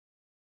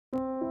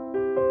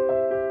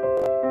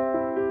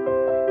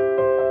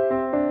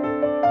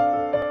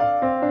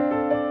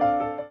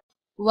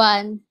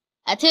One,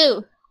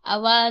 two.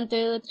 1,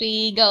 2,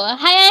 3, go.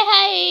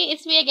 Hi!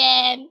 It's me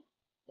again.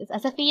 It's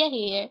Sophia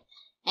here.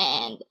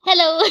 And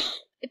hello!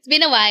 It's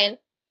been a while.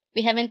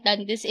 We haven't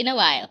done this in a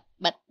while.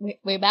 But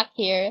we're back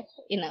here.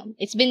 You know,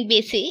 it's been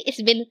busy.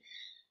 It's been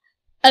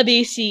a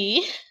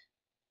busy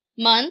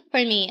month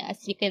for me,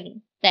 as you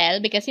can tell.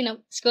 Because, you know,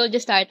 school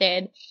just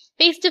started.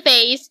 Face to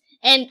face.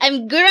 And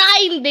I'm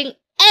grinding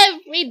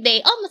every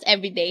day. Almost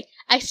every day.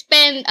 I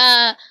spend,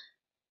 can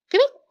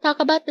we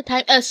talk about the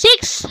time? 5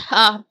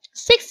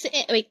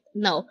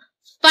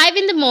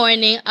 in the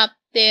morning up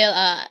till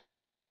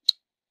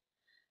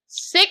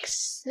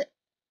 6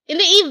 in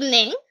the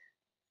evening,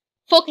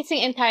 focusing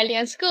entirely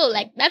on school.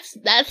 Like that's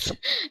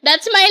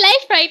my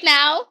life right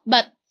now.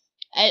 But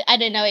I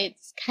don't know,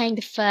 it's kind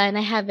of fun.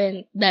 I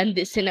haven't done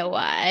this in a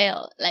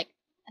while. Like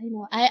I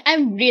know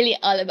I'm really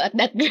all about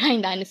that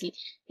grind, honestly.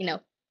 You know,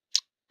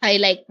 I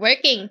like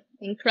working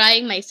and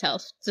crying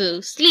myself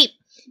to sleep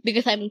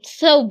because I'm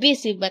so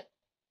busy, but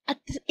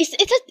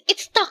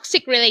it's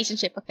toxic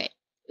relationship, okay?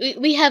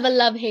 We have a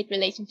love-hate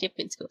relationship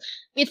with school.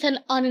 It's an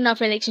on and off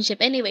relationship.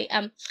 Anyway,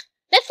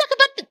 let's talk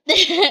about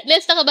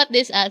let's talk about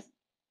this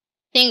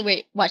thing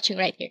we're watching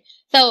right here.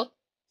 So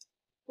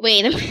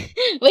wait a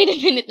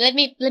minute. Let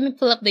me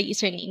pull up the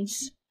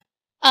usernames.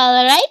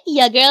 Alright,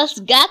 you girls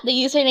got the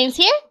usernames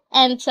here.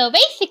 And so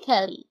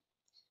basically,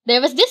 there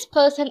was this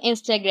post on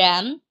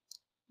Instagram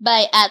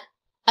by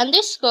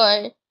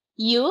 @_u.d_yards.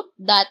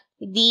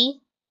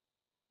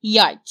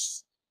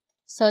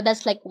 So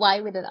that's like Y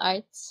with an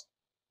arts.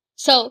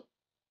 So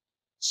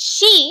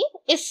she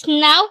is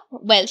now,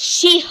 well,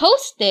 she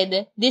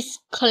hosted this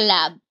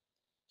collab.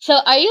 So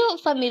are you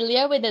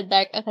familiar with the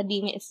dark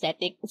academia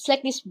aesthetic? It's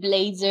like these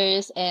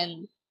blazers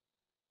and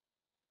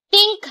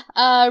think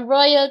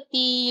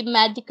royalty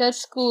magical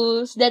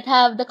schools that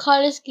have the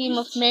color scheme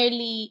of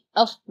mainly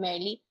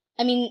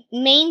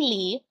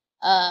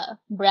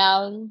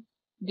brown,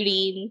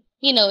 green,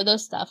 you know,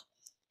 those stuff.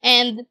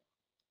 And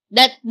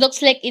that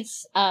looks like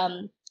it's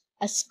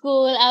a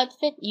school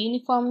outfit,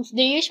 uniforms.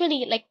 They're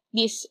usually like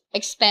these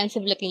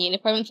expensive looking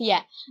uniforms.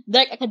 Yeah,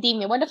 dark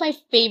academia, one of my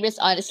favorites,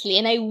 honestly.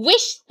 And I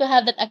wish to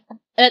have that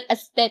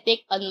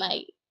aesthetic on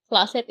my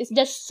closet. It's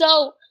just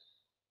so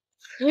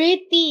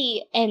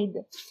pretty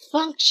and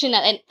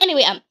functional. And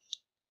anyway,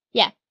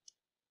 yeah,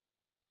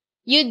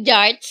 you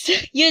Jarts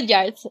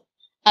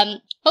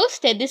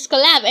hosted this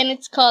collab, and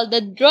it's called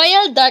the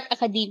Royal Dark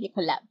Academia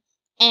Collab.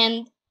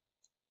 And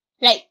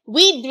like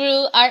we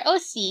drew our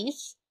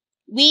OCs.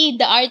 We,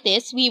 the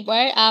artists, we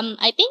were,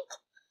 I think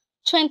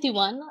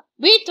 21.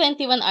 We're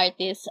 21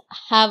 artists,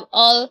 have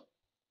all,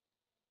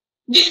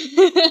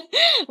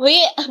 oh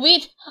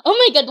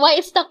my god, why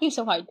is talking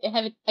so hard?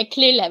 I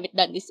clearly haven't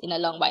done this in a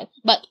long while.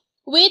 But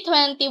we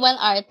 21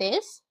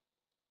 artists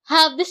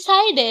have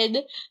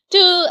decided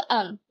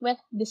to,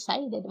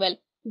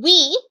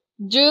 we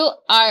drew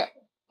our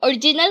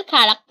original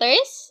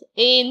characters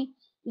in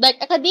Dark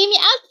Academia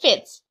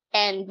outfits.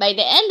 And by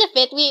the end of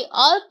it, we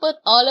all put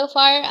all of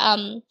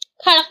our,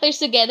 characters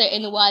together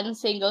in one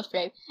single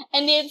frame,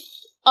 and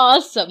it's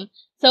awesome.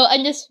 So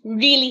I'm just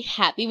really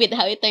happy with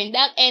how it turned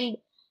out. And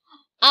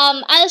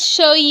I'll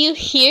show you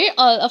here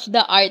all of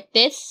the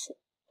artists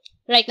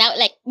right now.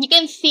 Like you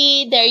can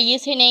see their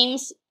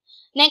usernames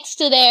next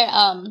to their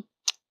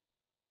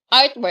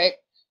artwork,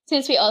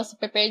 since we also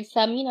prepared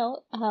some, you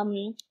know,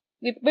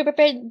 we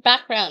prepared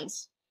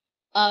backgrounds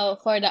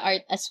for the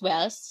art as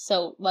well.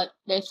 So, but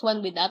there's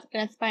one without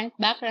transparent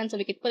background, so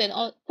we could put them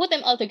all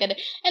together,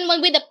 and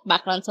one with a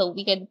background, so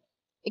it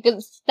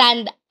could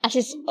stand as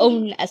its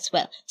own as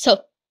well.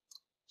 So,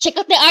 check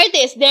out the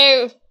artists.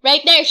 They're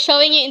right there,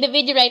 showing you in the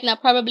video right now.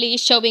 Probably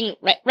showing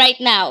right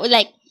now.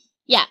 Like,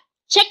 yeah,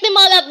 check them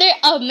all out. They're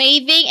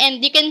amazing,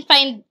 and you can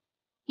find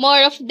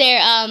more of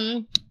their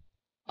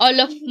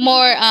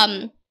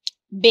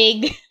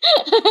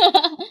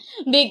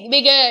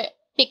bigger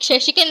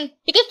pictures. You can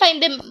find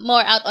them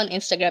more out on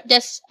Instagram.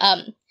 Just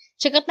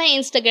check out my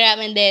Instagram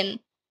and then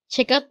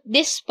check out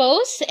this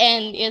post,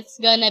 and it's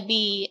gonna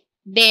be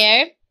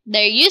their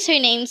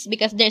usernames,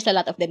 because there's a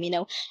lot of them, you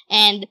know,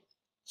 and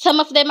some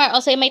of them are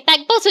also in my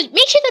tag post. So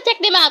make sure to check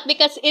them out,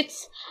 because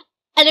it's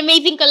an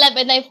amazing collab,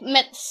 and I've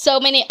met so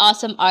many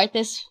awesome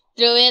artists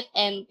through it,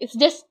 and it's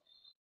just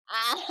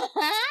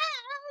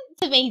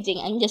it's amazing.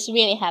 I'm just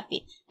really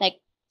happy.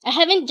 Like I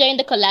haven't joined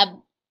the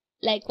collab,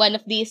 like one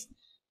of these,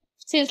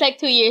 since like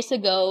 2 years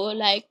ago.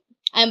 Like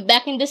I'm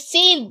back in the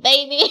scene,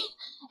 baby.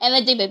 And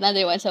I did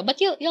another one. So, but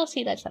you'll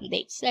see that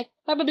someday. It's like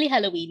probably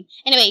Halloween.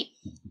 Anyway,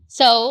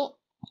 so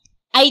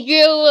I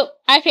drew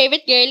our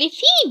favorite girlie,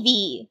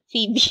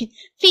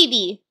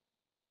 Phoebe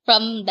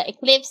from the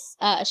Eclipse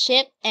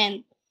ship.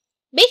 And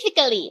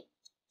basically,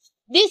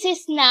 this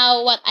is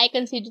now what I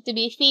consider to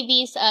be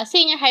Phoebe's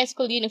senior high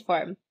school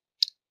uniform.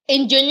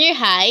 In junior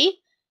high,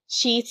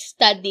 she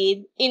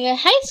studied in a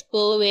high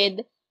school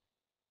with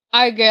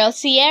our girl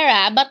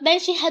Sierra, but then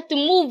she had to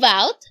move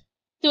out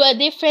to a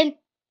different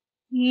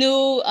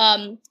new,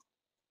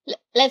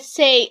 let's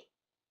say,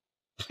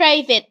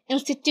 private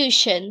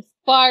institution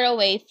far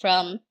away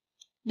from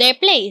their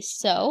place.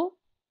 So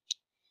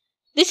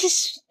this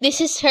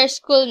is her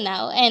school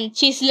now, and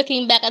she's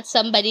looking back at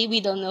somebody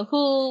we don't know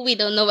who, we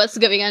don't know what's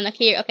going on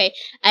here. Okay,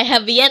 I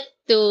have yet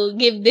to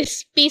give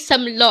this piece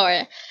some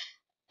lore.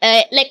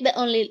 Like the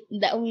only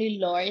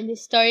lore in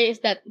this story is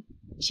that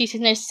she's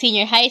in her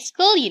senior high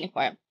school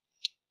uniform.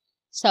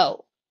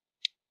 So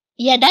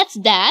yeah, that's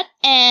that.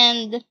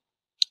 And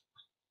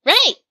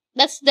right,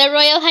 that's the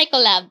Royal High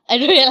collab.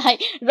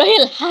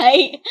 Royal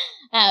High.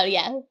 Oh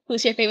yeah,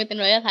 who's your favorite in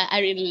Royal High? I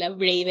really love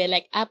Raven.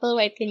 Like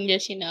Applewhite can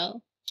just, you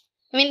know,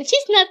 I mean,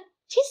 she's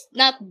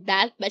not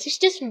that bad. She's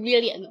just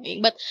really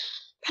annoying. But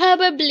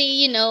probably,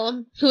 you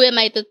know, who am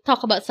I to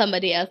talk about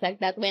somebody else like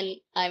that when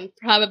I'm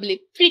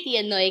probably pretty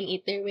annoying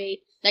either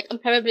way? Like, I'm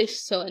probably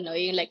so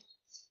annoying. Like,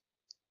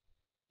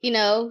 you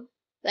know,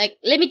 like,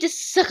 let me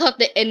just suck out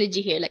the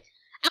energy here. Like,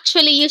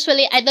 actually,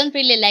 usually, I don't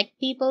really like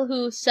people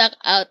who suck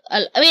out.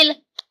 I mean,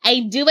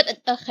 I do, but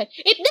okay.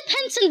 It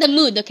depends on the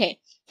mood, okay?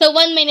 So,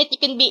 one minute you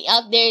can be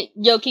out there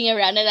joking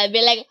around, and I'll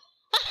be like,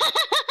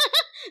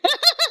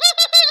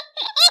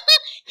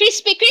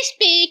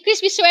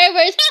 crispy swear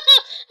words.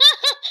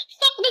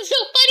 Fuck, that's so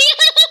funny.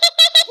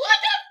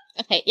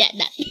 Okay, yeah,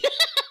 that.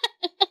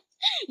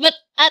 But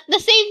at the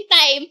same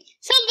time,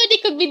 somebody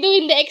could be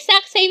doing the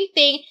exact same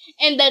thing,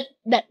 and that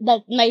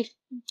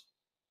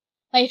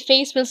my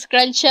face will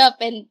scrunch up,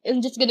 and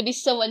I'm just gonna be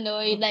so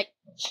annoyed. Like,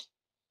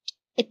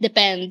 it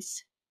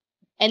depends.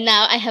 And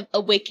now I have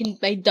awakened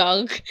my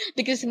dog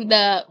because of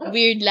the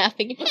weird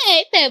laughing.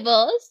 Hey,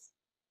 Pebbles.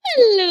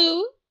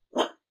 Hello.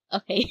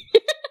 Okay.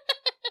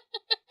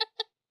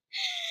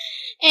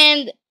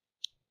 And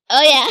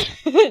oh yeah,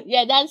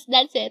 yeah, that's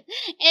it.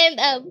 And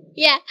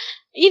yeah,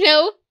 you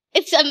know,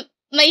 it's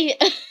my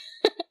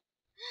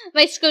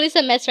my school is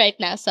a mess right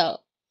now, so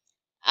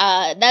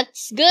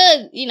that's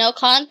good, you know,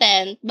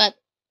 content, but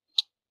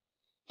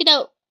you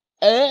know,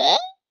 okay.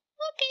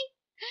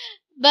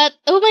 But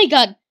oh my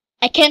god,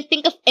 I can't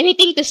think of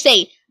anything to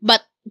say.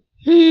 But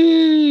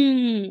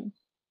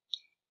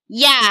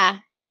yeah.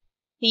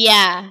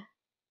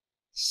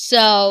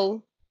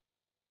 So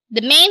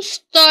the main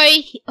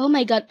story. Oh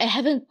my god, I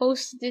haven't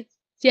posted it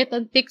yet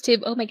on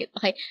Tysm. Oh my god.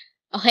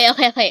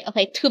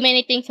 Okay. Too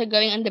many things are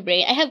going on the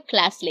brain. I have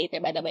class later,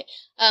 by the way.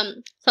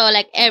 So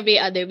like every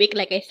other week,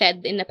 like I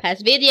said in the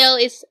past video,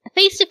 is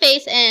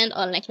face-to-face and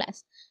online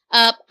class.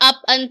 Up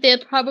until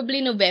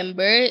probably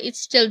November. It's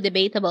still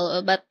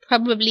debatable, but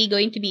probably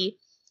going to be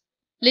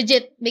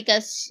legit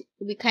because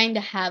we kind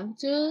of have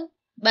to.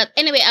 But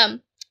anyway,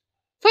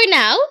 for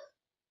now,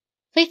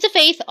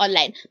 face-to-face,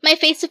 online. My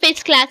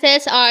face-to-face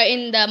classes are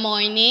in the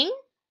morning,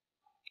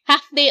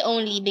 half day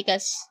only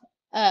because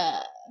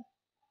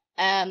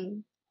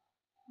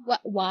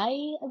why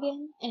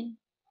again? And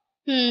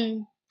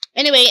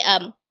anyway,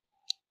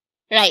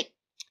 right.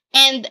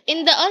 And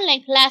in the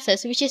online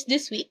classes, which is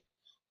this week,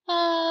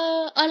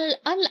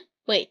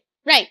 wait,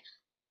 right,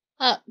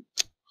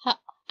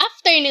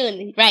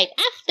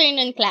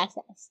 afternoon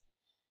classes.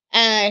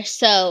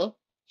 So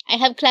I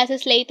have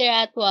classes later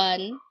at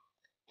 1,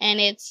 and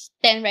it's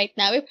 10 right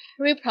now.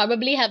 We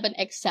probably have an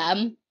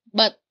exam,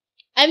 but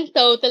I'm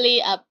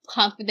totally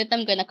confident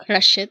I'm gonna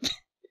crush it.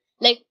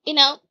 Like, you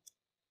know,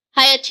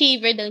 high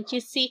achiever, don't you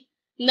see?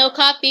 No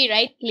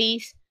copyright,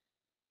 please.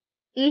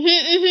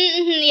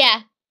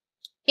 Yeah.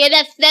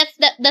 Yeah,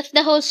 that's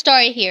the whole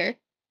story here.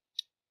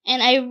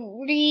 And I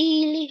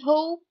really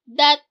hope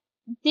that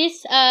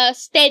this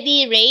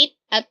steady rate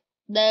at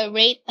the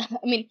rate I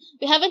mean,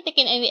 we haven't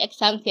taken any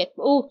exams yet.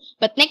 Oh,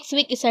 but next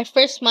week is our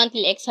first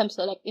monthly exam.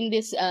 So like in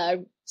this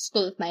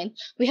school of mine,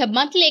 we have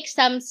monthly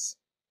exams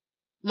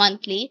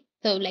monthly,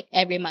 so like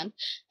every month.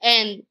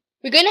 And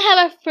we're gonna have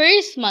our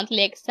first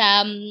monthly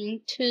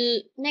exam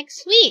to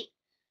next week.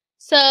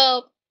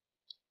 So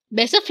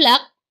best of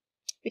luck.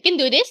 We can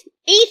do this.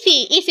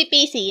 Easy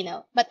peasy, you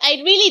know. But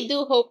I really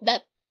do hope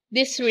that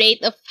this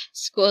rate of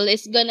school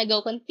is gonna it's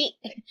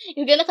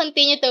gonna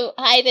continue to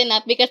heighten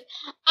up because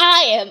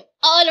I am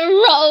on a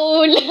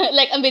roll.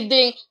 Like I've been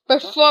doing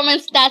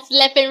performance stats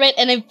left and right,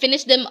 and I've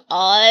finished them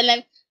all, and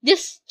I'm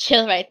just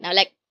chill right now.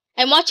 Like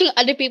I'm watching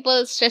other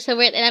people stress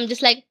over it, and I'm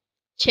just like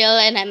chill.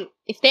 And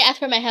if they ask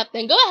for my help,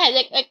 then go ahead.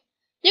 Like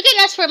you can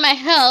ask for my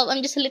help.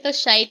 I'm just a little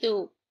shy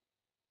to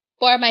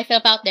pour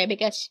myself out there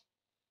because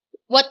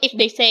what if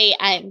they say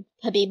I'm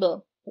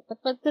Habibo?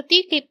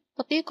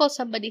 What do you call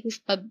somebody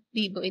who's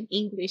Habibo in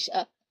English?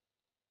 Huh.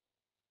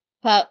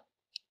 Well,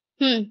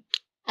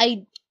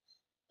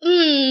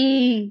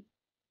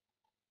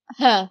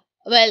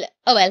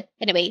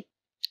 anyway.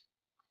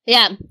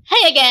 Yeah.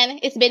 Hi again.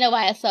 It's been a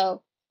while,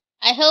 so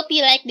I hope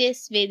you like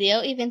this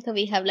video, even though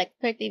we have like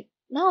 1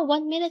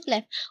 minute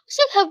left. We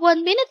still have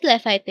 1 minute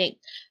left, I think.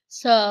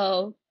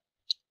 So,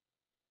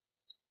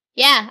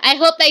 yeah, I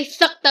hope I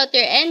sucked out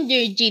your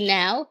energy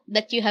now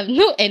that you have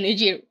no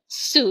energy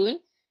soon.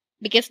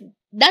 Because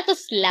that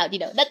was loud, you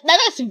know. That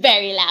was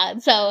very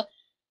loud. So,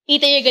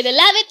 either you're gonna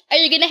love it or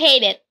you're gonna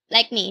hate it.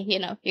 Like me, you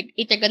know. You're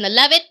either gonna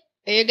love it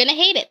or you're gonna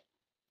hate it.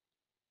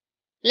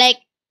 Like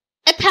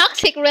a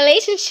toxic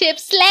relationship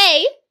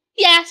slay.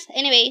 Yes,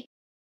 anyway.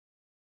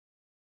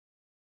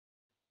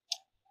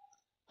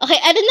 Okay,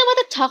 I don't know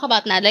what to talk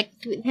about now. Like,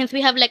 since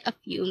we have like a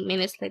few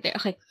minutes later.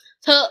 Okay,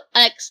 so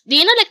like, do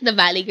you know like the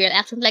Valley Girl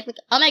accent? Like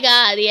oh my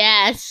god,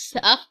 yes,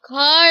 of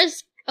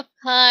course, of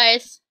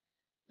course.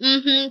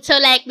 So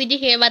like, did you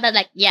hear about that?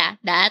 Like, yeah,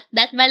 that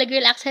Valley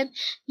Girl accent.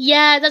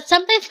 Yeah, that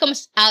sometimes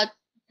comes out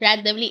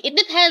randomly. It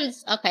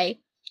depends. Okay,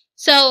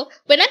 so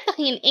when I'm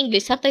talking in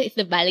English, sometimes it's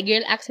the Valley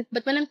Girl accent,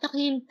 but when I'm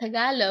talking in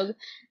Tagalog,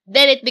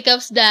 then it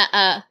becomes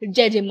the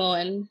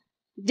Jejemon.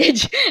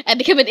 I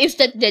become an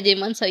instant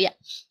Jejemon. So yeah.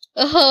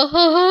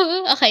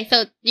 Oh, okay.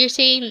 So you're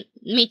saying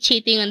me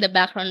cheating on the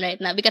background right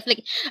now because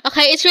like,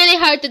 okay, it's really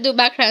hard to do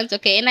backgrounds.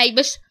 Okay, and I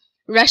was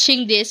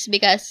rushing this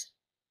because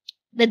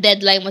the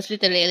deadline was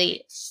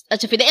literally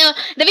such a few days. Oh,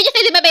 the video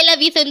said, bye bye,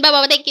 love you soon. Bye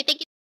bye. Thank you. Thank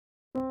you.